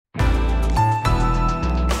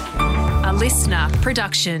listener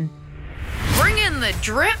production. Bring in the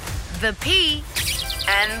drip, the pee,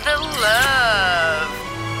 and the love.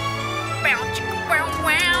 Bow, chicka, wow,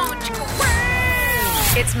 wow, chicka,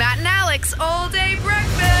 wow. It's Matt and Alex all day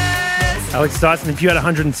breakfast. Alex Dyson, if you had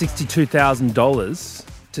 $162,000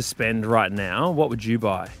 to spend right now, what would you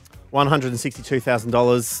buy?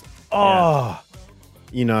 $162,000. Oh,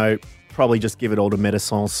 you know, probably just give it all to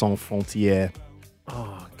Médecins Sans Frontières.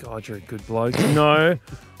 Oh, God, you're a good bloke. No,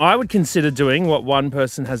 I would consider doing what one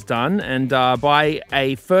person has done and buy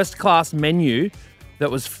a first-class menu that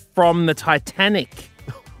was from the Titanic.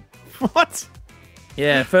 What?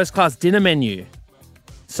 Yeah, first-class dinner menu.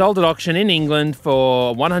 Sold at auction in England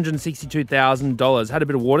for $162,000. Had a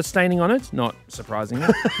bit of water staining on it. Not surprisingly.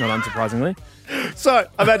 Not unsurprisingly. So,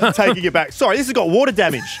 imagine taking it back. Sorry, this has got water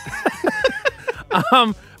damage.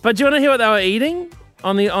 But do you want to hear what they were eating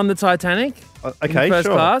on the Titanic? Okay, in first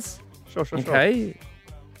class? Sure. Okay.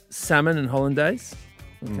 Salmon and hollandaise.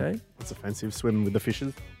 Okay. That's offensive, swimming with the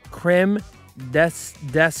fishes. Creme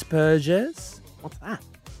d'asperges. What's that?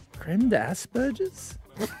 Creme d'asperges?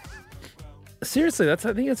 Seriously, I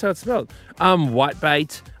think that's how it's spelled.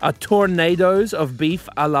 Whitebait, tornadoes of beef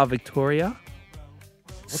a la Victoria.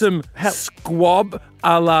 Some squab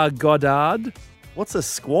a la Goddard. What's a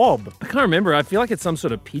squab? I can't remember. I feel like it's some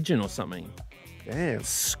sort of pigeon or something. Damn.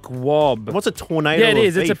 Squab. What's a tornado Yeah, it of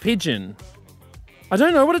is. beef? It's a pigeon. I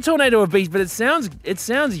don't know what a tornado of beef, but it sounds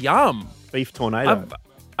yum. Beef tornado.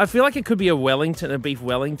 I feel like it could be a beef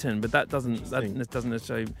Wellington, but that doesn't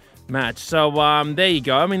necessarily match. So there you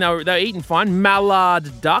go. I mean, they were eating fine.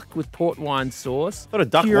 Mallard duck with port wine sauce. I thought a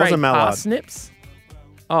duck was Pureed a mallard. parsnips.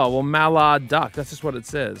 Oh well, mallard duck. That's just what it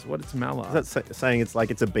says. What it's mallard? Is that saying it's like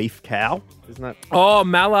it's a beef cow? Isn't that? Oh,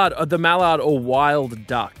 mallard. The mallard or wild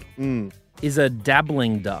duck is a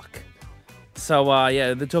dabbling duck. So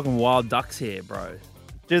yeah, they're talking wild ducks here, bro.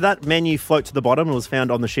 Did that menu float to the bottom and was found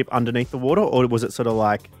on the ship underneath the water, or was it sort of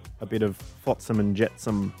like a bit of flotsam and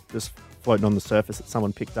jetsam just floating on the surface that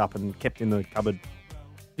someone picked up and kept in the cupboard?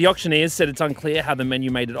 The auctioneers said it's unclear how the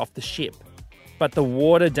menu made it off the ship, but the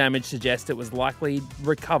water damage suggests it was likely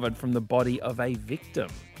recovered from the body of a victim.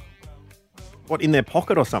 What, in their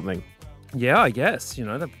pocket or something? Yeah, I guess. You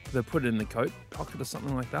know, they put it in the coat pocket or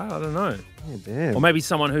something like that. I don't know. Yeah, damn. Or maybe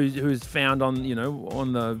someone who's found on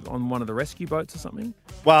one of the rescue boats or something.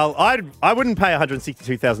 Well, I wouldn't pay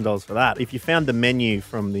 $162,000 for that. If you found the menu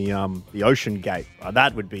from the Ocean Gate,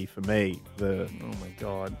 that would be for me. Oh my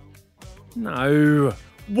God. No.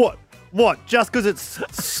 What? Just because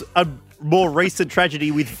it's a more recent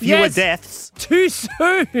tragedy with fewer deaths? Too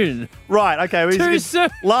soon. Right, okay. Too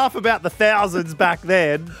soon. Laugh about the thousands back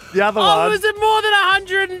then. The other one. Was it more than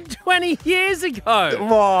 120 years ago?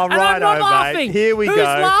 Oh, and I'm not laughing. Mate. Here we go. Who's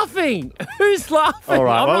laughing? Who's laughing? All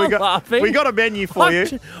right, I'm not laughing. We got a menu for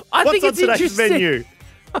you. I What's think on it's today's interesting. menu?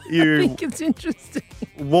 I think it's interesting.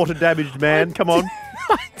 Water damaged man. Come on.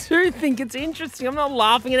 I do think it's interesting. I'm not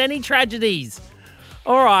laughing at any tragedies.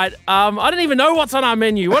 All right. I don't even know what's on our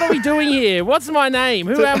menu. What are we doing here? What's my name?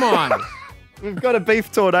 Who am I? We've got a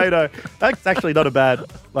beef tornado. That's actually not a bad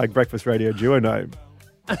breakfast radio duo name.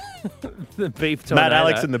 The beef tornado. Matt,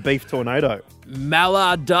 Alex, and the beef tornado.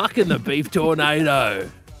 Mallard duck and the beef tornado.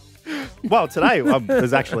 Well, today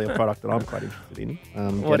there's actually a product that I'm quite interested in.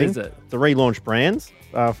 What is it? The relaunched brands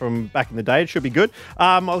from back in the day. It should be good.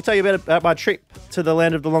 I'll tell you about my trip to the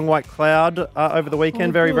land of the long white cloud over the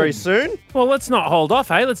weekend very soon. Well, let's not hold off,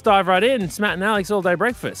 hey? Let's dive right in. It's Matt and Alex all day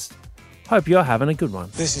breakfast. Hope you're having a good one.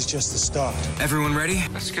 This is just the start. Everyone ready?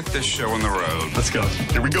 Let's get this show on the road. Let's go.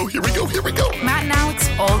 Here we go. Matt and Alex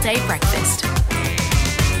all day breakfast.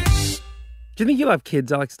 Do you think you'll have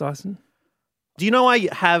kids, Alex Dyson? Do you know I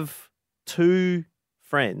have two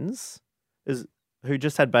friends who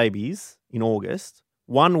just had babies in August,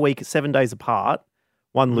 1 week, 7 days apart,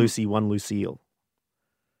 one Lucy, one Lucille.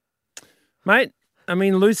 Mate, I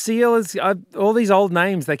mean, Lucille is all these old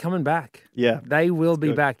names. They're coming back. Yeah, they will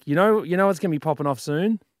be back. You know what's going to be popping off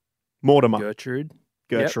soon? Mortimer, Gertrude,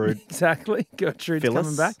 yep, exactly. Gertrude's Phyllis.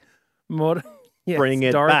 coming back. Yes, Bring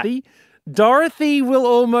it Dorothy. back. Dorothy will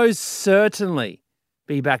almost certainly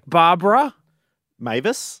be back. Barbara,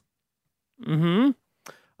 Mavis. Mm-hmm.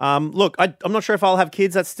 Look, I'm not sure if I'll have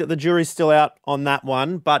kids. That's the jury's still out on that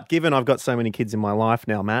one. But given I've got so many kids in my life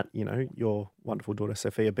now, Matt, you know, your wonderful daughter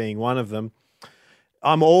Sophia being one of them,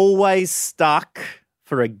 I'm always stuck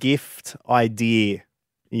for a gift idea.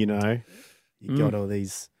 You know, you got all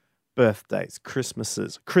these birthdays,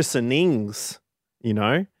 Christmases, christenings. You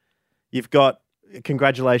know, you've got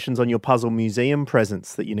congratulations on your puzzle museum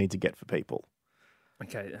presents that you need to get for people.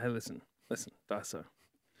 Okay, hey, listen, Dyso.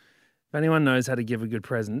 If anyone knows how to give a good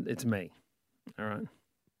present, it's me. All right.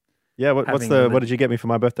 Yeah, having what did you get me for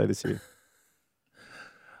my birthday this year?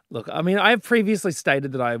 Look, I mean, I have previously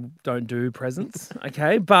stated that I don't do presents,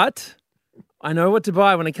 okay? But I know what to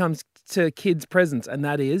buy when it comes to kids' presents, and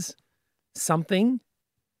that is something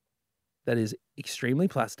that is extremely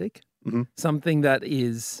plastic, something that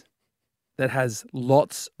has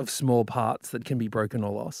lots of small parts that can be broken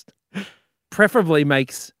or lost, preferably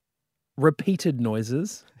makes repeated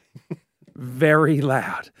noises, very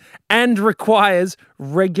loud, and requires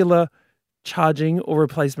regular charging or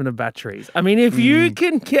replacement of batteries. I mean, if you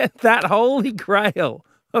can get that holy grail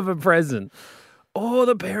of a present,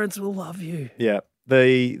 the parents will love you. Yeah.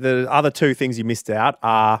 The other two things you missed out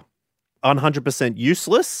are 100%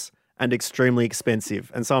 useless and extremely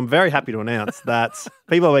expensive. And so I'm very happy to announce that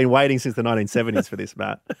people have been waiting since the 1970s for this,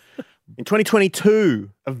 Matt. In 2022,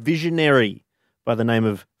 a visionary by the name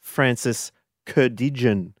of Francis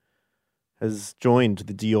Kurdijian has joined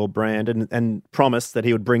the Dior brand and promised that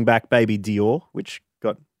he would bring back baby Dior, which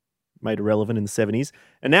got made irrelevant in the 70s.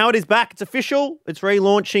 And now it is back. It's official. It's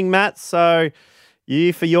relaunching, Matt. So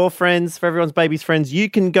for your friends, for everyone's baby's friends, you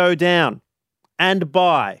can go down and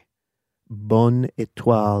buy Bonne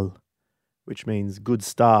Étoile, which means good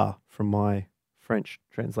star from my French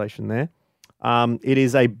translation there. It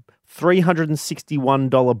is a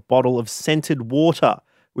 $361 bottle of scented water,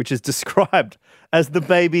 which is described as the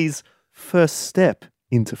baby's first step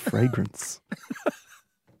into fragrance.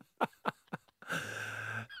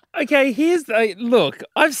 Okay, look,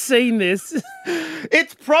 I've seen this.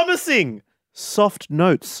 It's promising. Soft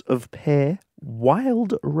notes of pear,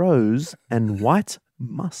 wild rose, and white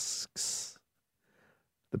musks.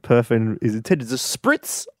 The perfume is intended to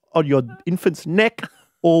spritz on your infant's neck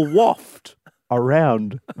or waft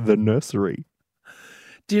around the nursery.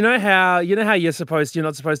 Do you know how you're not supposed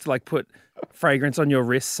to like put fragrance on your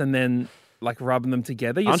wrists and then like rub them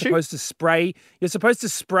together? You're supposed to spray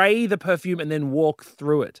the perfume and then walk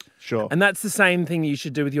through it. Sure. And that's the same thing you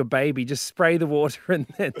should do with your baby. Just spray the water and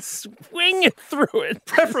then swing it through it.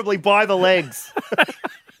 Preferably by the legs.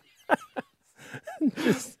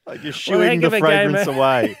 Like you're shooing the fragrance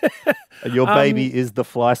away. And your baby is the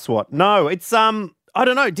fly swat. No, it's I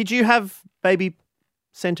don't know. Did you have baby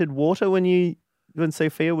scented water when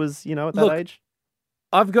Sophia was, at that age?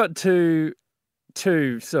 I've got two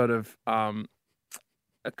sort of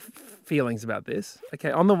feelings about this.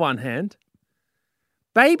 Okay, on the one hand,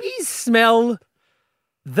 babies smell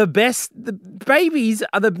the best. The babies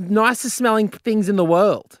are the nicest smelling things in the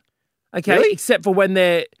world. Okay, really? except for when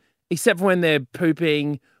they're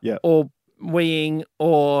pooping or weeing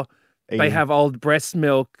or they have old breast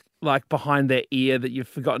milk like behind their ear that you've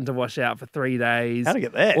forgotten to wash out for 3 days. How'd I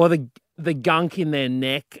get that? Or the gunk in their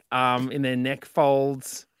neck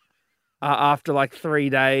folds. After like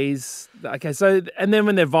 3 days. Okay, so, and then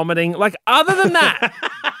when they're vomiting, like other than that,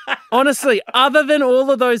 honestly, other than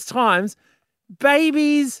all of those times,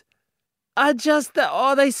 babies are just,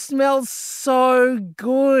 they smell so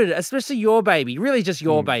good, especially your baby, really just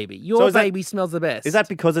your baby. Your baby smells the best. Is that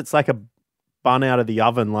because it's like a bun out of the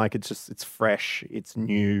oven, like it's fresh, it's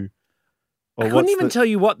new? Or I couldn't even tell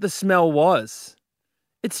you what the smell was.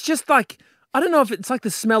 It's just like, I don't know if it's like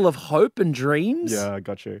the smell of hope and dreams. Yeah, I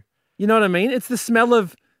got you. You know what I mean? It's the smell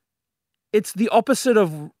of, it's the opposite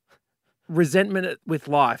of resentment with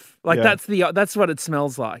life. Like that's what it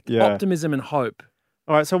smells like. Yeah. Optimism and hope.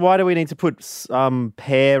 All right, so why do we need to put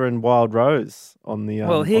pear and wild rose on the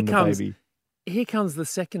baby? Here comes the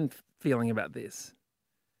second feeling about this.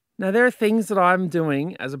 Now, there are things that I'm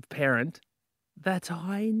doing as a parent that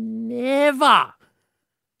I never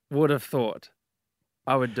would have thought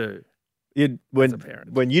I would do.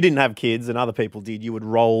 When you didn't have kids and other people did, you would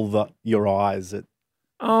roll your eyes at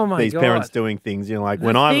these parents doing things. You're like,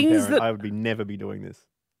 when I'm a parent, I would never be doing this.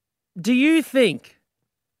 Do you think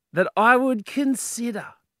that I would consider,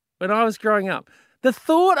 when I was growing up, the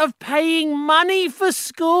thought of paying money for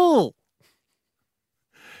school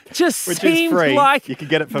just seemed like you could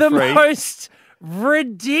get it for the free. Most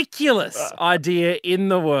ridiculous idea in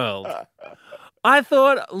the world. I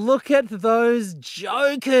thought, look at those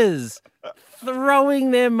jokers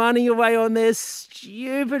throwing their money away on their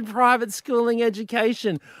stupid private schooling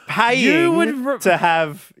education. Paying to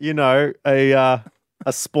have, a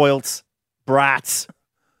spoilt brat.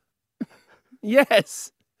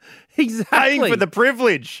 Yes, exactly. Paying for the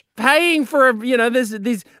privilege. Paying for,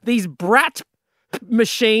 there's these brat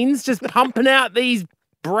machines just pumping out these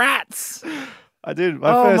brats. I did.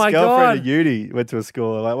 My first girlfriend at uni went to a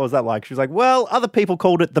school. Like, what was that like? She was like, well, other people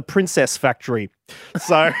called it the Princess Factory.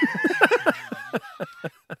 So.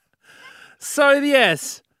 So,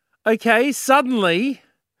 yes. Okay, suddenly,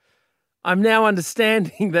 I'm now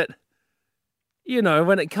understanding that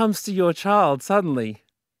when it comes to your child, suddenly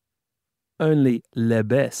only le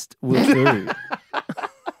best will do.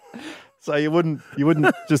 So you wouldn't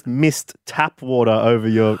just mist tap water over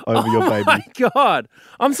your baby. Oh my God.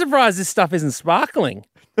 I'm surprised this stuff isn't sparkling.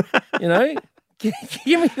 Give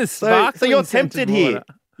me the sparkling. So you're tempted here. water.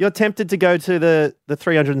 You're tempted to go to the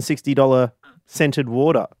 $360 scented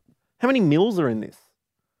water. How many mils are in this?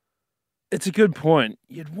 It's a good point.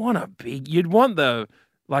 You'd want the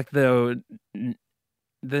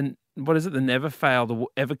what is it? The Neverfail, the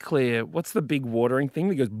Everclear. What's the big watering thing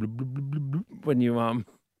that goes bloop, bloop, bloop, bloop, bloop when you A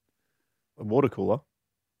water cooler.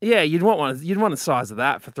 Yeah, you'd want one. You'd want the size of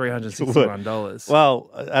that for $361. Well,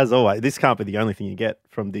 as always, this can't be the only thing you get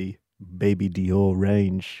from the Baby Dior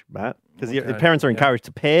range, Matt. Because your parents are encouraged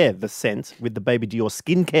to pair the scent with the Baby Dior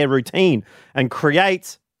skincare routine and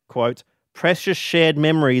create, quote, precious shared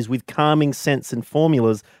memories with calming scents and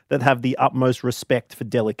formulas that have the utmost respect for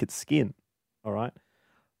delicate skin. All right.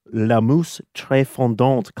 La Mousse Très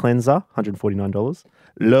Fondante Cleanser, $149.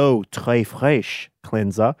 L'eau Très Fraîche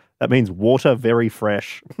Cleanser. That means water very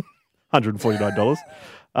fresh. $149.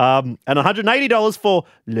 And $180 for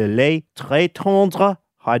Le Lait Très Tendre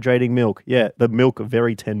Hydrating Milk. Yeah, the milk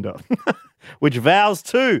very tender. Which vows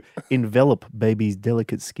to envelop baby's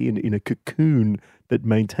delicate skin in a cocoon that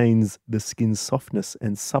maintains the skin's softness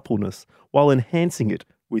and suppleness while enhancing it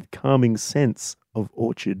with calming scents of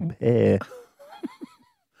orchard pear.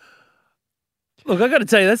 Look, I got to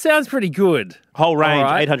tell you, that sounds pretty good. Whole range,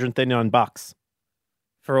 All right. $839.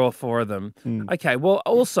 For all four of them. Okay, well,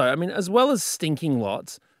 also, I mean, as well as stinking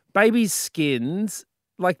lots, baby skin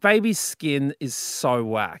is so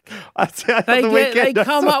whack. They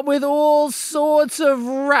come up with all sorts of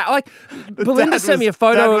Belinda sent me a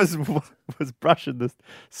photo was brushing the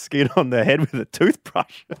skin on their head with a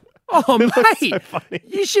toothbrush. Oh, It looks mate, so funny.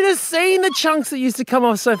 you should have seen the chunks that used to come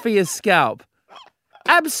off Sophia's scalp.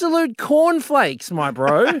 Absolute cornflakes, my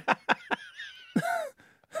bro.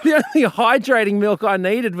 The only hydrating milk I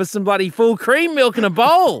needed was some bloody full cream milk in a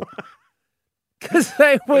bowl. Because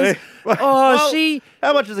they was,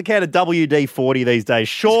 How much is a can of WD-40 these days?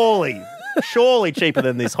 Surely cheaper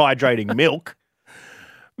than this hydrating milk.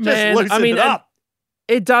 Man, Just loosen it up.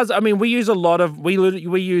 It does. I mean, we use a lot of, we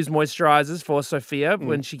use moisturizers for Sophia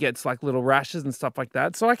when she gets like little rashes and stuff like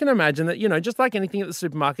that. So I can imagine that, just like anything at the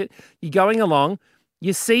supermarket, you're going along,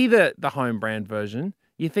 you see the home brand version,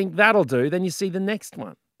 you think that'll do, then you see the next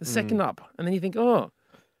one, the second up, and then you think, oh,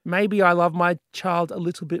 maybe I love my child a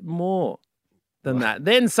little bit more than that.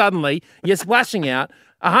 Then suddenly you're splashing out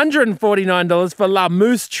 $149 for La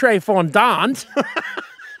Mousse Très Fondante.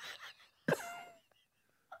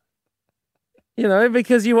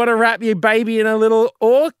 Because you want to wrap your baby in a little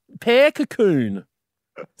pear cocoon.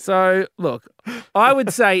 So, look, I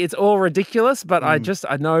would say it's all ridiculous, but I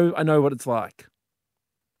know what it's like.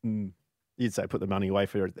 You'd say put the money away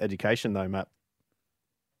for education, though, Matt.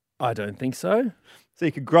 I don't think so. So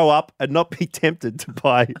you could grow up and not be tempted to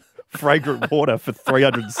buy fragrant water for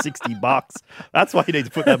 $360. That's why you need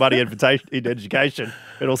to put that money in education.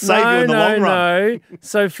 It'll save you in the long run. No.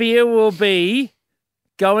 Sophia will be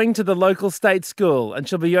going to the local state school, and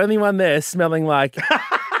she'll be the only one there smelling like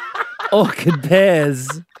orchid pears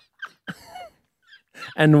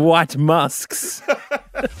and white musks.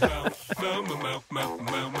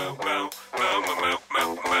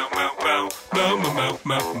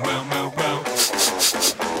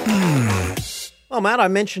 Well, Matt, I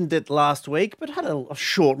mentioned it last week, but had a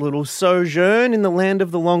short little sojourn in the land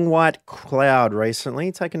of the long white cloud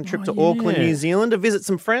recently, taking a trip to Auckland, New Zealand to visit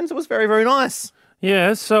some friends. It was very, very nice.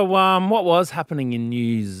 Yeah, so what was happening in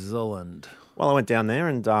New Zealand? Well, I went down there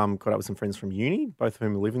and caught up with some friends from uni, both of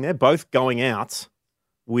whom are living there, both going out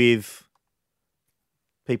with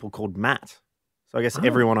people called Matt. So I guess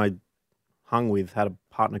everyone I hung with had a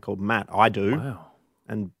partner called Matt. I do. Wow.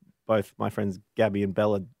 And both my friends Gabby and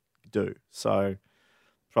Bella do. So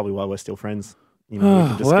probably why we're still friends. We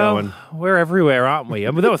can just go and... we're everywhere, aren't we?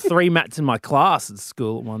 I mean, there were 3 Matts in my class at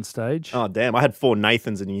school at one stage. Oh, damn. I had 4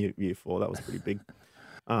 Nathans in year 4. That was pretty big.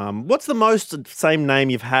 What's the most same name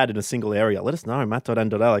you've had in a single area? Let us know,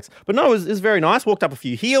 matt.n.alex. But no, it was very nice. Walked up a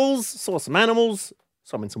few hills, saw some animals,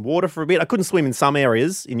 swam in some water for a bit. I couldn't swim in some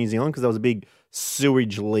areas in New Zealand because there was a big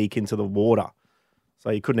sewage leak into the water. So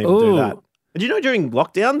you couldn't even do that. Did you know during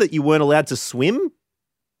lockdown that you weren't allowed to swim?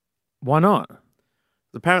 Why not?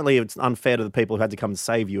 Apparently it's unfair to the people who had to come and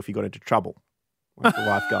save you if you got into trouble, like the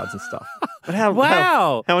lifeguards and stuff. But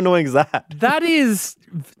how annoying is that? That's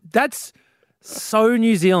so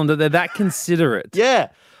New Zealand that they're that considerate. Yeah.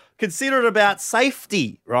 Considerate about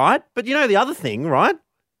safety, right? But you know the other thing, right?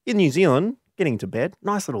 In New Zealand, getting to bed,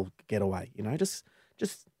 nice little getaway,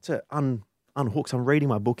 just to unhooked. I'm reading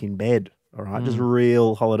my book in bed. All right, just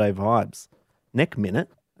real holiday vibes. Neck minute,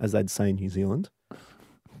 as they'd say in New Zealand.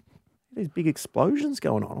 These big explosions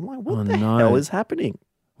going on. I'm like, what the hell is happening?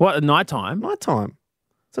 What, at nighttime? Nighttime.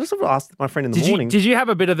 So I just sort of asked my friend in the morning. Did you have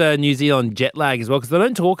a bit of the New Zealand jet lag as well? Because they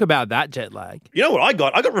don't talk about that jet lag. You know what I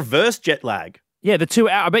got? I got reverse jet lag. Yeah, the 2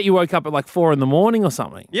 hour. I bet you woke up at like 4 a.m. or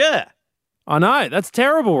something. Yeah. I know. That's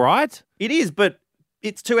terrible, right? It is, but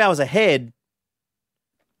it's 2 hours ahead.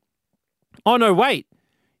 Oh, no, wait.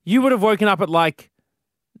 You would have woken up at like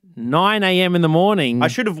 9 a.m. in the morning. I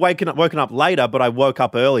should have woken up later, but I woke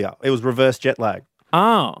up earlier. It was reverse jet lag.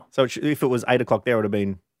 Oh. So if it was 8 o'clock there, it would have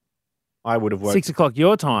been, I would have woken 6 o'clock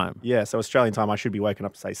your time. Yeah, so Australian time, I should be waking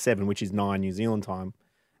up, say, 7, which is 9 New Zealand time.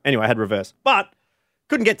 Anyway, I had reverse. But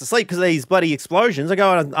couldn't get to sleep because of these bloody explosions. I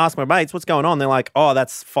go and ask my mates, what's going on? They're like, oh,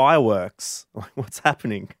 that's fireworks. I'm like, what's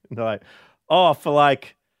happening? And they're like, oh, for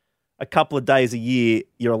like a couple of days a year,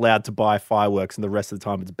 you're allowed to buy fireworks and the rest of the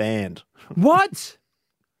time it's banned. What?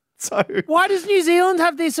 So why does New Zealand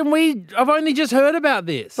have this and I've only just heard about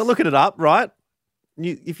this? So looking it up, right?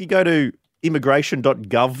 If you go to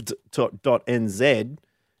immigration.gov.nz,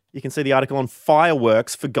 you can see the article on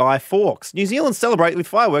fireworks for Guy Fawkes. New Zealand celebrate with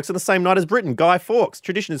fireworks on the same night as Britain. Guy Fawkes.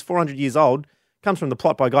 Tradition is 400 years old. Comes from the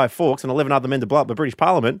plot by Guy Fawkes and 11 other men to blow up the British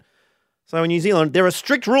Parliament. So in New Zealand, there are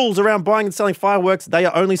strict rules around buying and selling fireworks. They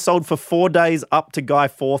are only sold for 4 days up to Guy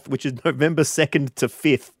 4th, which is November 2nd to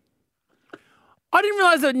 5th. I didn't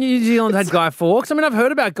realise that New Zealand had Guy Fawkes. I mean, I've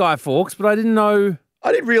heard about Guy Fawkes, but I didn't know.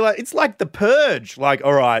 I didn't realise. It's like the purge. Like,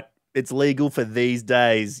 all right, it's legal for these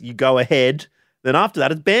days. You go ahead. Then after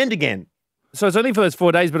that, it's banned again. So it's only for those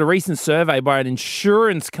 4 days, but a recent survey by an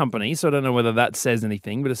insurance company, so I don't know whether that says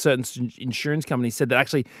anything, but a certain insurance company said that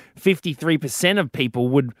actually 53% of people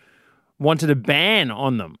wanted a ban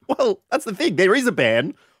on them. Well, that's the thing. There is a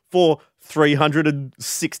ban for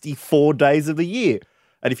 364 days of the year.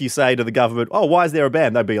 And if you say to the government, oh, why is there a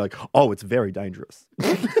ban? They'd be like, oh, it's very dangerous.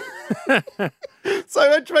 So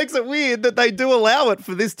it makes it weird that they do allow it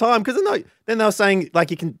for this time. Because then they were saying,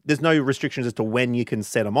 like, there's no restrictions as to when you can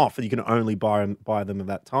set them off. You can only buy them at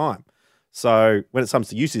that time. So when it comes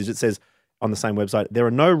to usage, it says on the same website, there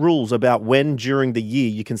are no rules about when during the year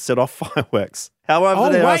you can set off fireworks.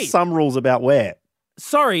 However, there are some rules about where.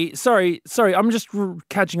 Sorry. I'm just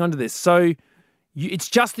catching on to this. So it's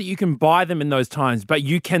just that you can buy them in those times, but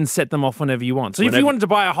you can set them off whenever you want. So if you wanted to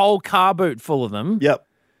buy a whole car boot full of them, yep,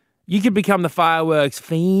 you could become the fireworks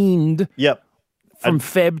fiend. Yep, from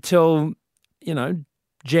Feb till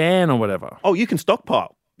Jan or whatever. Oh, you can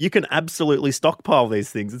stockpile. You can absolutely stockpile these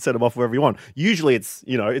things and set them off wherever you want. Usually it's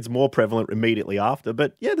more prevalent immediately after,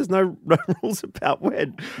 but yeah, there's no rules about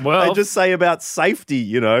when. Well, they just say about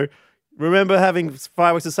safety, Remember having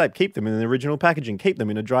fireworks are safe. Keep them in the original packaging. Keep them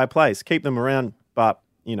in a dry place. Keep them around. But,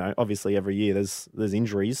 obviously every year there's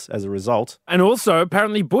injuries as a result. And also,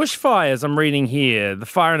 apparently, bushfires, I'm reading here. The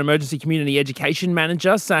Fire and Emergency Community Education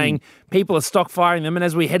Manager saying people are stockfiring them. And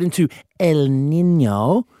as we head into El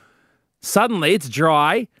Nino, suddenly it's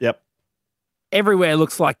dry. Yep. Everywhere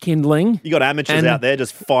looks like kindling. You got amateurs out there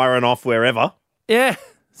just firing off wherever. Yeah.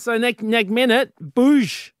 So next minute,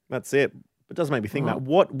 boosh. That's it. It does make me think about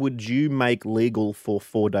what would you make legal for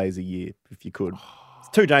 4 days a year if you could? It's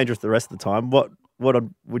too dangerous the rest of the time. What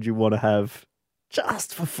would you want to have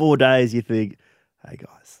just for 4 days? You think, hey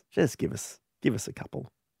guys, just give us a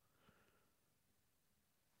couple.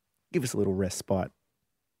 Give us a little respite.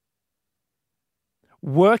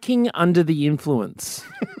 Working under the influence.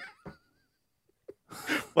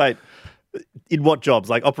 Wait, in what jobs?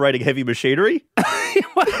 Like operating heavy machinery?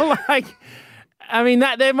 Well,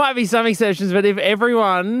 that there might be some exceptions, but if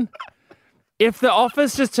the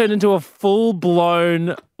office just turned into a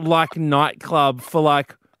full-blown nightclub for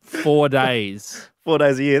 4 days. 4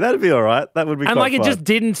 days a year, that'd be all right. That would be and quite it fun. just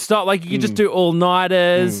didn't stop. You could just do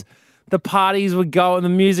all-nighters. The parties would go and the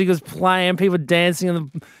music was playing, people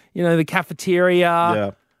dancing in the cafeteria.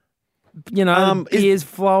 Yeah. Beers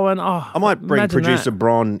flowing. Oh, I might bring producer that.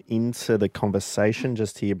 Bron into the conversation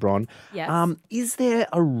just here, Bron. Yes. Is there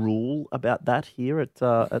a rule about that here at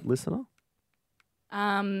Listener?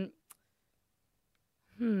 I've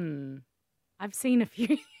seen a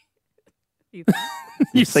few.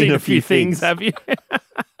 You've seen a few things, have you?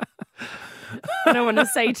 I don't want to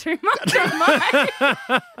say too much on mine.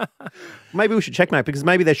 Maybe we should check, mate, because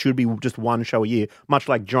maybe there should be just one show a year, much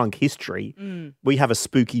like Drunk History. We have a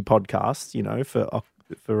spooky podcast, for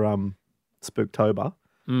Spooktober.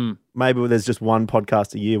 Maybe there's just one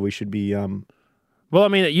podcast a year. We should be.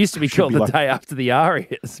 Well, it used to be called The Day After the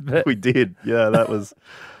Arias, but we did. Yeah, that was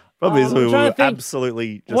probably we were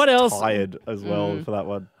absolutely just tired as well for that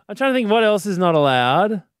one. I'm trying to think what else is not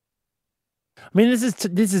allowed. mean, this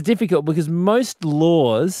is difficult because most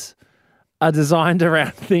laws are designed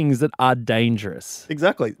around things that are dangerous.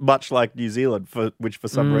 Exactly. Much like New Zealand, which for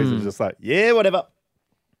some reason is just like, yeah, whatever.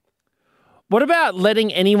 What about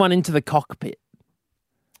letting anyone into the cockpit?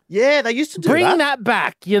 Yeah, they used to do Bring that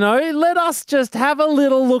back, Let us just have a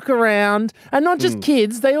little look around. And not just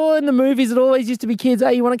kids. They all in the movies, it always used to be kids.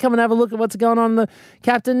 Hey, you want to come and have a look at what's going on, the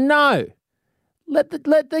captain? No. Let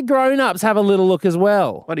the grown-ups have a little look as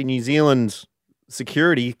well. Bloody New Zealand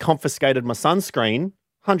security confiscated my sunscreen.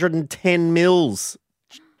 110 mils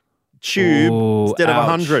tube instead of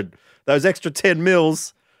 100. Those extra 10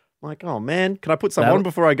 mils. I'm like, oh man, can I put some on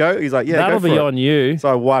before I go? He's like, yeah, that'll go for be it. on you. So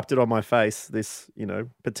I wiped it on my face, this,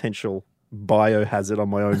 potential biohazard on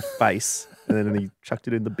my own face. And then he chucked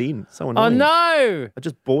it in the bin. So annoying. Oh no. I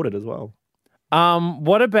just bought it as well.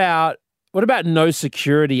 What about no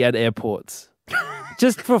security at airports?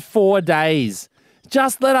 Just for 4 days.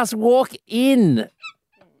 Just let us walk in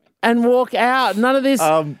and walk out. None of this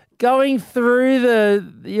going through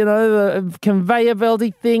the conveyor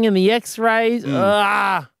belty thing and the x-rays.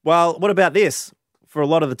 Well, what about this? For a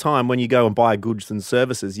lot of the time when you go and buy goods and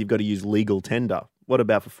services, you've got to use legal tender. What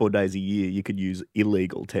about for 4 days a year, you could use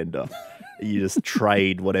illegal tender? You just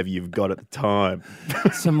trade whatever you've got at the time.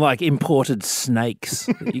 Some imported snakes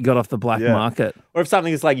that you got off the black market. Or if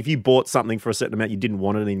something is if you bought something for a certain amount, you didn't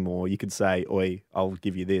want it anymore, you could say, oi, I'll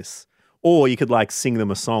give you this. Or you could sing them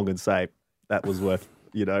a song and say, that was worth,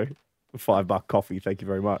 a $5 coffee. Thank you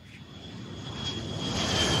very much.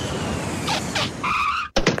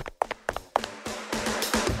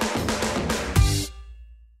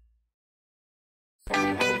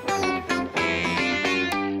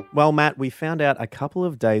 Well, Matt, we found out a couple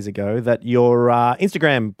of days ago that your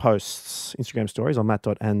Instagram stories on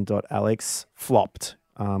matt.and.alex flopped.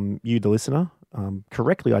 You, the listener,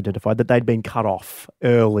 correctly identified that they'd been cut off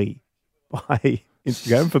early by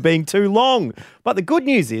Instagram for being too long. But the good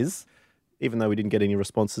news is, even though we didn't get any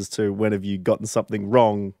responses to when have you gotten something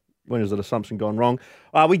wrong, when has an assumption gone wrong,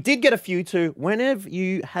 we did get a few to when have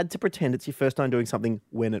you had to pretend it's your first time doing something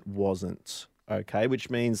when it wasn't. Okay, which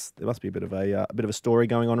means there must be a bit of a story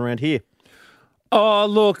going on around here. Oh,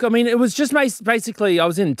 look, I mean, it was just basically I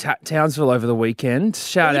was in Townsville over the weekend.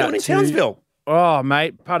 Shout out to Townsville. Oh,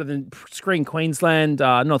 mate, part of the Screen Queensland,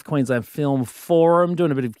 North Queensland Film Forum,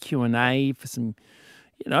 doing a bit of Q&A for some,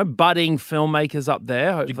 budding filmmakers up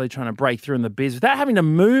there, hopefully trying to break through in the biz without having to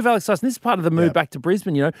move, Alex Dyson. This is part of the move back to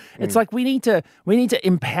Brisbane, It's like we need to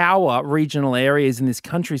empower regional areas in this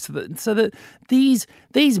country so that these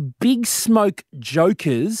big smoke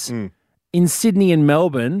jokers in Sydney and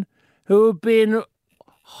Melbourne who have been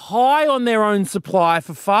high on their own supply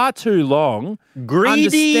for far too long.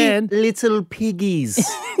 Greedy little piggies.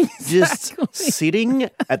 Just sitting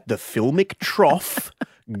at the filmic trough,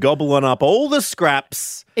 gobbling up all the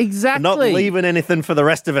scraps. Exactly. Not leaving anything for the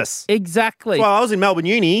rest of us. Exactly. Well, I was in Melbourne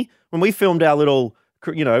Uni when we filmed our little,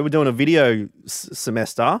 we're doing a video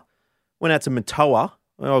semester. Went out to Matoa,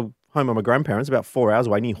 home of my grandparents, about 4 hours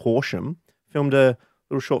away, near Horsham. Filmed a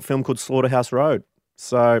little short film called Slaughterhouse Road.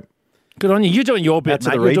 So... Good on you. You're doing your bit,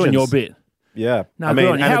 mate. You're doing your bit. Yeah. No, good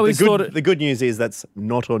on you. How the good news is that's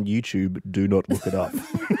not on YouTube. Do not look it up.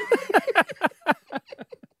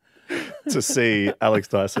 To see Alex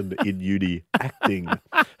Dyson in uni acting.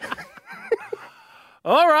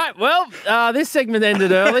 All right. Well, this segment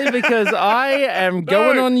ended early because I am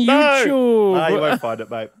going on YouTube. No, you won't find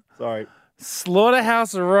it, mate. Sorry.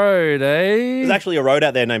 Slaughterhouse Road, eh? There's actually a road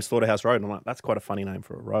out there named Slaughterhouse Road. And I'm like, that's quite a funny name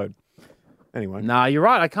for a road. Anyway. Nah, you're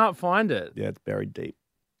right. I can't find it. Yeah, it's buried deep.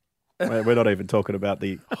 We're not even talking about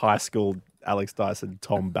the high school Alex Dyson,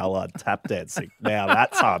 Tom Ballard tap dancing. Now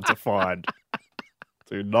that's hard to find.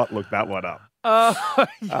 Do not look that one up. But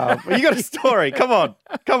you got a story. Come on.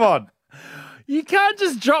 You can't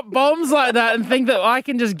just drop bombs like that and think that I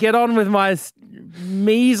can just get on with my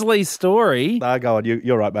measly story. No, go on.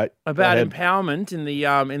 You're right, mate. About empowerment in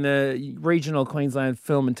the regional Queensland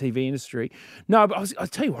film and TV industry. No, but I'll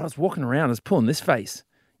tell you what, I was walking around, I was pulling this face.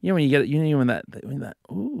 When you get it, when that,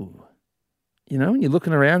 ooh. When you're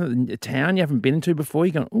looking around in a town you haven't been to before,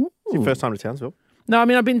 you're going, ooh. It's your first time to Townsville? No, I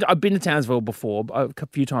mean, I've been to Townsville before a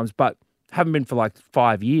few times, but haven't been for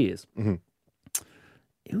 5 years. Mm-hmm.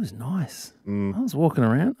 It was nice. I was walking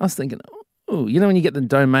around. I was thinking, oh, when you get the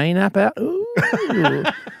Domain app out, ooh,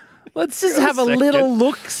 let's just have a little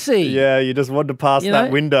look-see. Yeah, you just wanted to pass that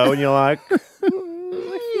window and you're like,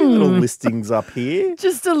 little listings up here.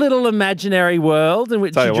 Just a little imaginary world in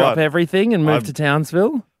which you drop everything and move to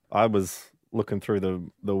Townsville. I was looking through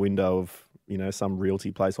the window of, some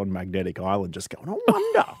realty place on Magnetic Island just going, I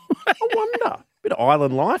wonder. bit of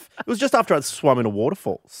island life. It was just after I'd swum in a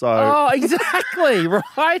waterfall. So Oh, exactly,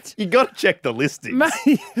 right? you got to check the listings.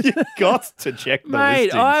 Mate, You got to check the mate,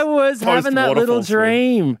 listings. I was having that little Post-waterfall swim.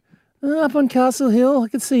 dream. Up on Castle Hill, I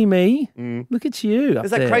could see me. Look at you. Up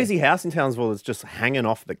There's that there. crazy house in Townsville that's just hanging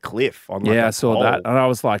off the cliff. On like Yeah, a I saw pole. that. And I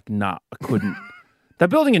was like, nah, I couldn't. They're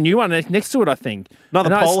building a new one next to it, I think. Not the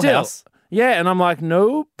And I pole house. Yeah, and I'm like,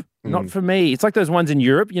 nope, not for me. It's like those ones in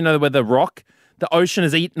Europe, you know, where the ocean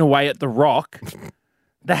is eaten away at the rock.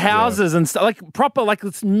 The houses and stuff, like proper, like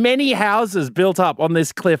it's many houses built up on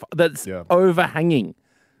this cliff that's overhanging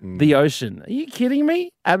the ocean. Are you kidding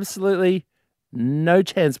me? Absolutely no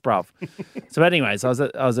chance, bruv. So, anyways, I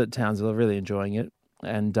was at Townsville, really enjoying it,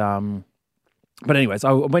 and but anyways,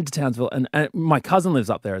 I went to Townsville, and my cousin lives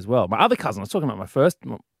up there as well. My other cousin, I was talking about my first,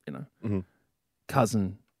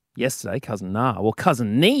 cousin yesterday, cousin Na, well,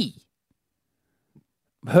 cousin Nee,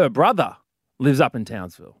 her brother lives up in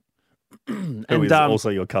Townsville. Who is also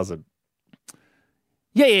your cousin.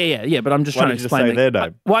 Yeah. But I'm just Why trying did to you explain say their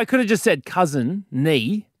name? Well, I could have just said cousin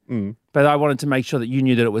Nee, but I wanted to make sure that you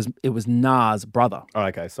knew that it was Na's brother. Oh,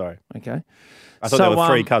 okay, sorry. Okay, I thought there were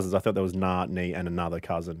three cousins. I thought there was Na, Nee, and another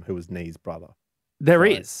cousin who was Nee's brother. There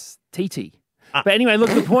is TT. But anyway,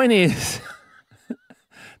 look, the point is,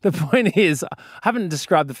 I haven't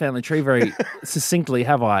described the family tree very succinctly,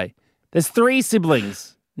 have I? There's 3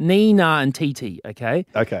 siblings. Nee, Na, and TT, okay?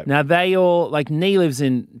 Okay. Now, they all, like, Nee lives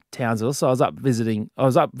in Townsville, so I was up visiting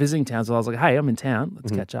Townsville. I was like, hey, I'm in town.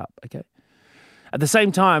 Let's catch up, okay? At the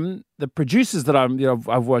same time, the producers that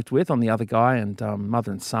I've worked with on The Other Guy and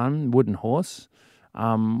Mother and Son, Wood and Horse,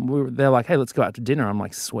 they're like, hey, let's go out to dinner. I'm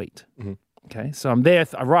like, sweet. Okay, so I'm there,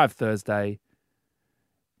 arrived Thursday.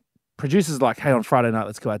 Producers are like, hey, on Friday night,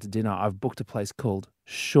 let's go out to dinner. I've booked a place called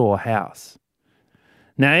Shore House.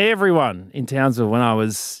 Now, everyone in Townsville, when I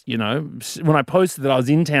was, when I posted that I was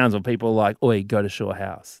in Townsville, people were like, oi, go to Shore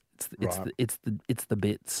House. It's the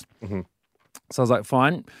bits. So I was like,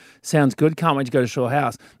 fine, sounds good. Can't wait to go to Shore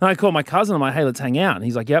House. Then I called my cousin. I'm like, hey, let's hang out. And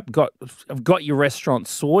he's like, yep, I've got your restaurant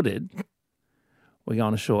sorted. We're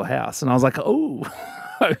going to Shore House. And I was like, oh,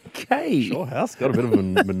 okay. Shore House got a bit of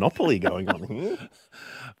a monopoly going on here.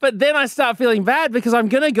 But then I start feeling bad because I'm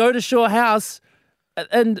going to go to Shore House.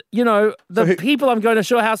 And, people I'm going to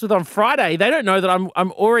Shore House with on Friday, they don't know that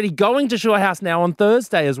I'm already going to Shore House now on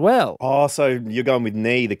Thursday as well. Oh, so you're going with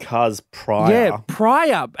Nee, the cuz prior. Yeah,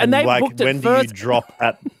 prior. And they booked it first.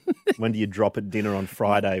 When do you drop at dinner on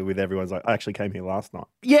Friday with everyone's like, I actually came here last night?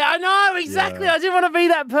 Yeah, I know, exactly. Yeah. I didn't want to be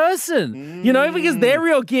that person, because they're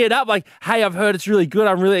real geared up. Like, hey, I've heard it's really good.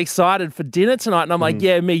 I'm really excited for dinner tonight. And I'm like,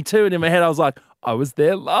 yeah, me too. And in my head, I was like, I was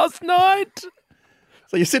there last night.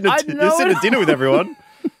 So you're sitting at dinner with everyone.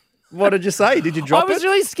 What did you say? Did you drop it? I was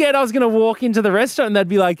really scared I was going to walk into the restaurant and they'd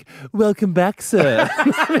be like, welcome back, sir.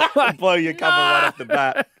 Like, blow your cover right off the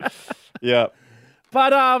bat. Yeah.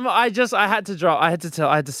 But I had to drop. I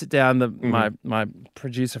had to sit down. My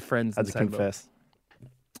producer friends Had to confess.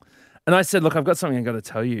 And I said, look, I've got something I've got to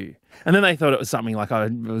tell you. And then they thought it was something like I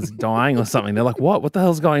was dying or something. They're like, what? What the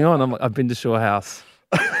hell's going on? I'm like, I've been to Shore House.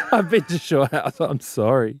 I've been to Shore House. I'm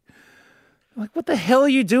sorry. I'm like, what the hell are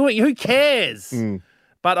you doing? Who cares?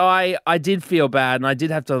 But I did feel bad, and I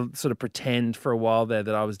did have to sort of pretend for a while there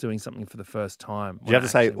that I was doing something for the first time. You have to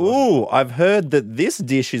say, ooh, I've heard that this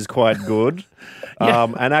dish is quite good,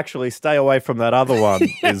 and actually stay away from that other one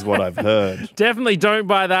is what I've heard. Definitely don't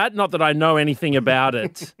buy that. Not that I know anything about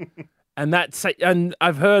it. And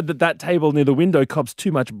I've heard that table near the window cops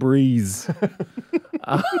too much breeze.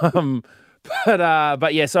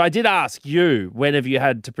 But yeah, so I did ask you, when have you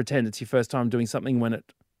had to pretend it's your first time doing something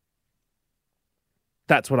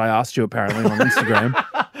That's what I asked you apparently on Instagram.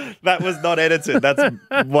 That was not edited. That's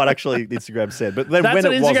what actually Instagram said. But then That's when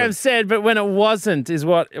what it Instagram wasn't, said, but when it wasn't is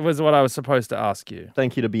what I was supposed to ask you.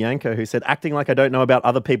 thank you to Bianca who said, acting like I don't know about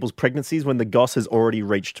other people's pregnancies when the goss has already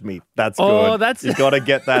reached me. That's Oh, good. You've got to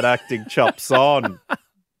get that acting chops on.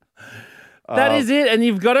 That is it. And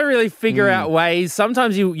you've got to really figure out ways.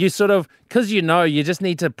 Sometimes you sort of, because you just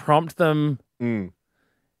need to prompt them.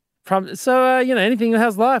 So, anything,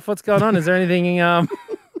 how's life? What's going on? Is there anything,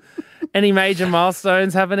 any major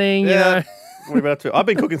milestones happening? Yeah. What about to? I've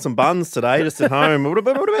been cooking some buns today just at home. What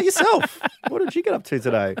about yourself? What did you get up to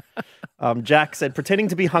today? Jack said, pretending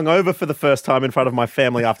to be hungover for the first time in front of my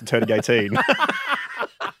family after turning 18.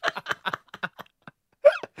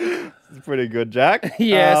 It's pretty good, Jack.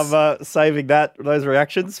 Yes. Saving those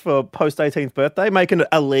reactions for post 18th birthday, making it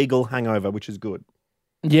a legal hangover, which is good.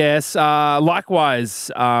 Yes.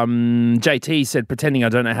 Likewise, JT said, pretending I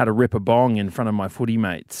don't know how to rip a bong in front of my footy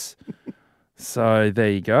mates. So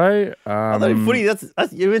there you go. Although footy, that's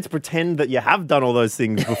you're meant to pretend that you have done all those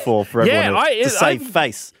things before for everyone to save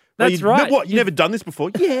face. That's Well, right. What? You've never done this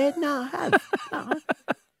before? Yeah, no, I have. No.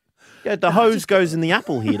 Yeah, the hose goes in the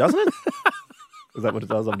apple here, doesn't it? Is that what it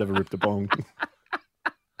does? I've never ripped a bong. Is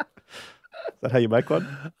that how you make one?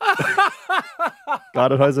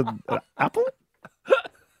 Garden hose and apple?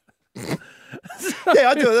 Yeah,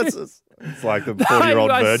 I do it. It's like the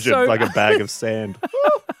 40-year-old virgin, like a bag of sand.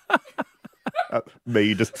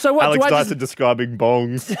 Me just So what, Alex do I Dyson describing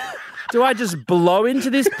bongs. Do I just blow into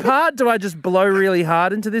this part? Do I just blow really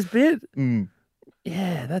hard into this bit?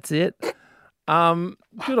 Yeah, that's it. Good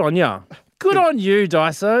on you. Good on you,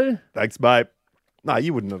 Daiso. Thanks, mate. No,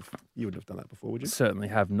 you wouldn't have done that before, would you? Certainly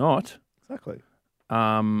have not. Exactly.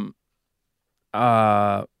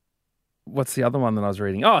 What's the other one that I was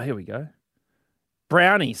reading? Oh, here we go.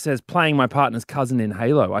 Brownie says, playing my partner's cousin in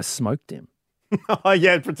Halo. I smoked him. Oh,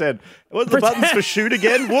 yeah, pretend. What was the buttons for shoot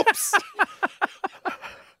again? Whoops.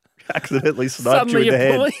 Accidentally sniped Suddenly you in the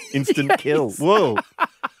you're head. pulling- Instant kill. Whoa.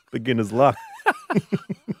 Beginner's luck.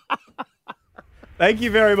 Thank you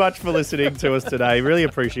very much for listening to us today. Really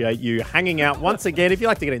appreciate you hanging out. Once again, if you'd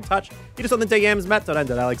like to get in touch, hit us on the DMs,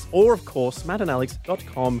 matt.and.alex, or, of course,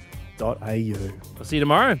 mattandalex.com.au. I'll see you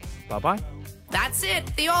tomorrow. Bye-bye. That's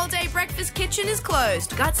it. The all-day breakfast kitchen is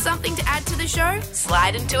closed. Got something to add to the show?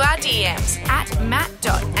 Slide into our DMs at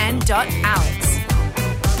matt.and.alex.